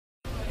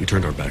We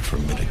turned our back for a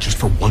minute, just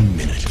for 1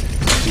 minute.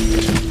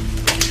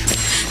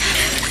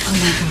 Oh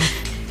my God.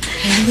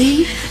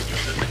 Haley?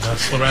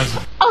 That's Lorenzo.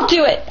 I'll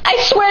do it. I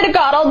swear to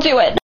God, I'll do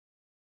it.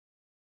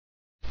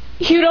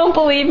 You don't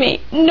believe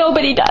me.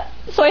 Nobody does.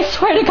 So I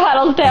swear to God,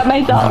 I'll stab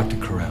myself. I'm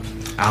Dr.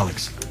 Karev.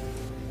 Alex,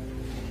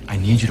 I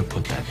need you to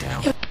put that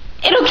down.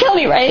 It'll kill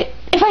me, right?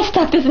 If I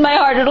stuck this in my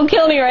heart, it'll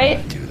kill me, right?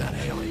 Don't do that,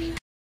 Haley.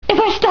 If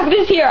I stuck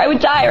this here, I would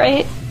die,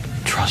 right?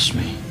 Trust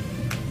me.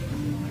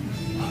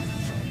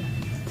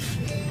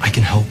 I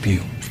can help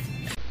you.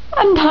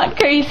 I'm not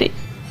crazy.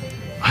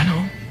 I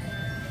know.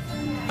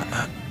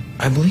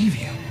 I believe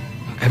you.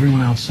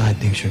 Everyone outside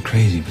thinks you're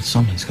crazy, but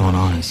something's going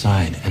on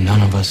inside, and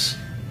none of us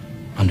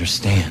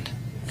understand.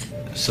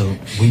 So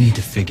we need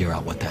to figure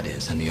out what that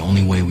is, and the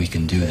only way we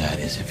can do that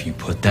is if you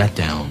put that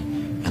down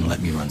and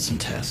let me run some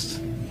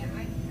tests.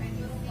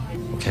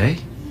 Okay?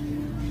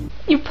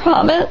 You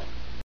promise?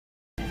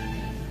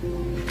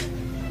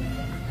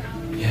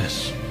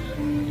 Yes.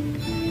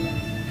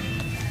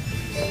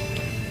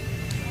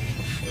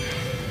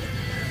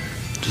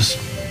 Just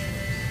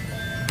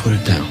put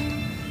it down.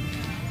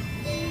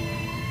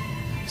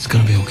 It's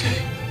gonna be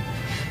okay.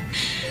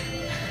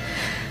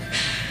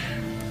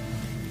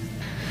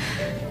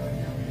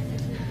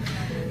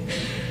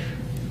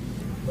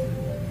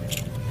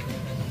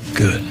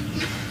 Good.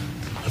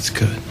 That's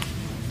good.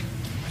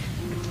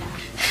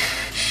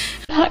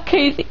 I'm not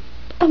crazy.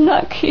 I'm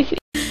not crazy.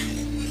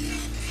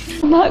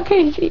 I'm not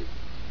crazy.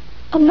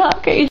 I'm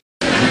not crazy.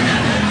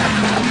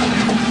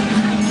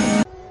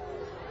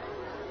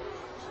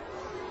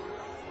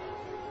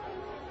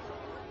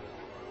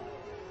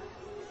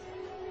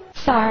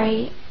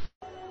 Sorry.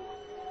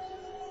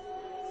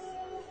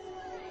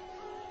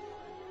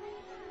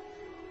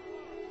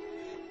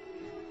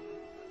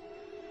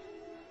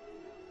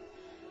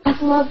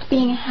 I've loved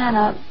being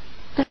Hannah,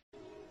 but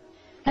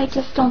I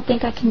just don't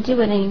think I can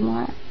do it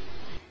anymore.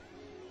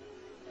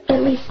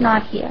 At least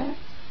not here.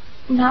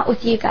 Not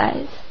with you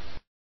guys.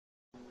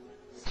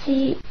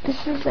 See,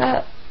 this is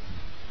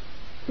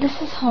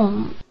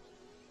home.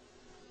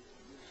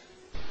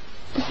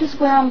 This is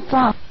where I'm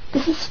from.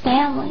 This is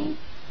family.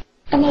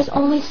 And there's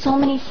only so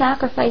many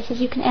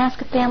sacrifices you can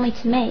ask a family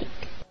to make.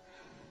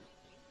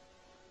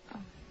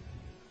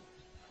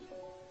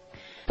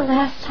 The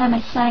last time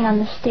I sang on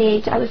the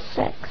stage, I was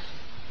 6.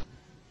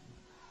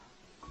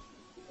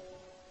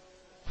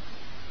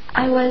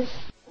 I was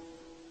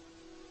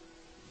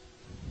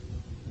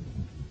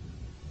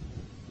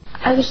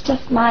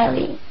just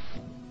Miley.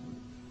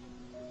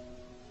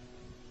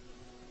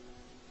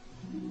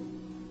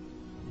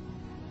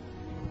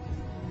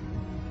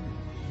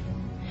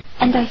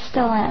 And I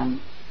still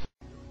am.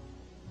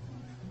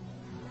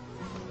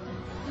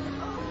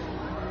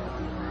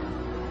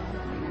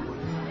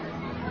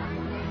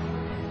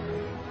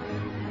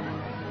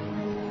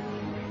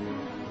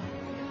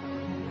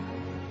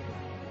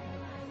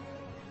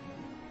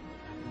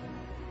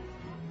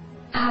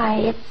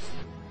 Hi,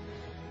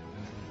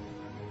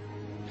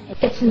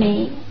 it's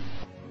me.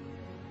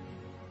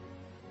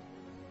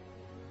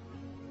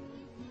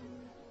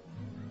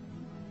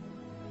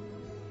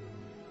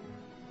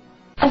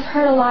 I've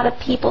hurt a lot of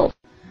people.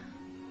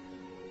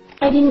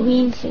 I didn't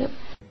mean to.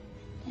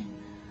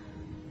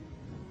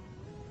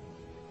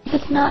 If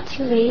it's not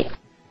too late,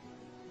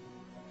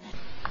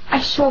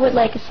 I sure would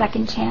like a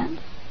second chance.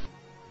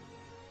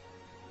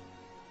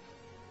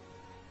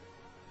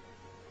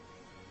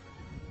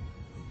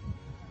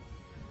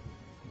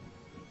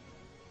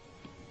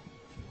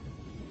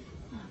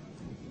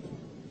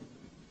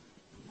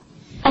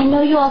 I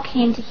know you all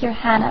came to hear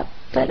Hannah,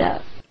 but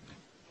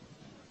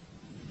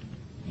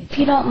if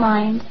you don't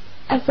mind,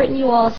 I've written you all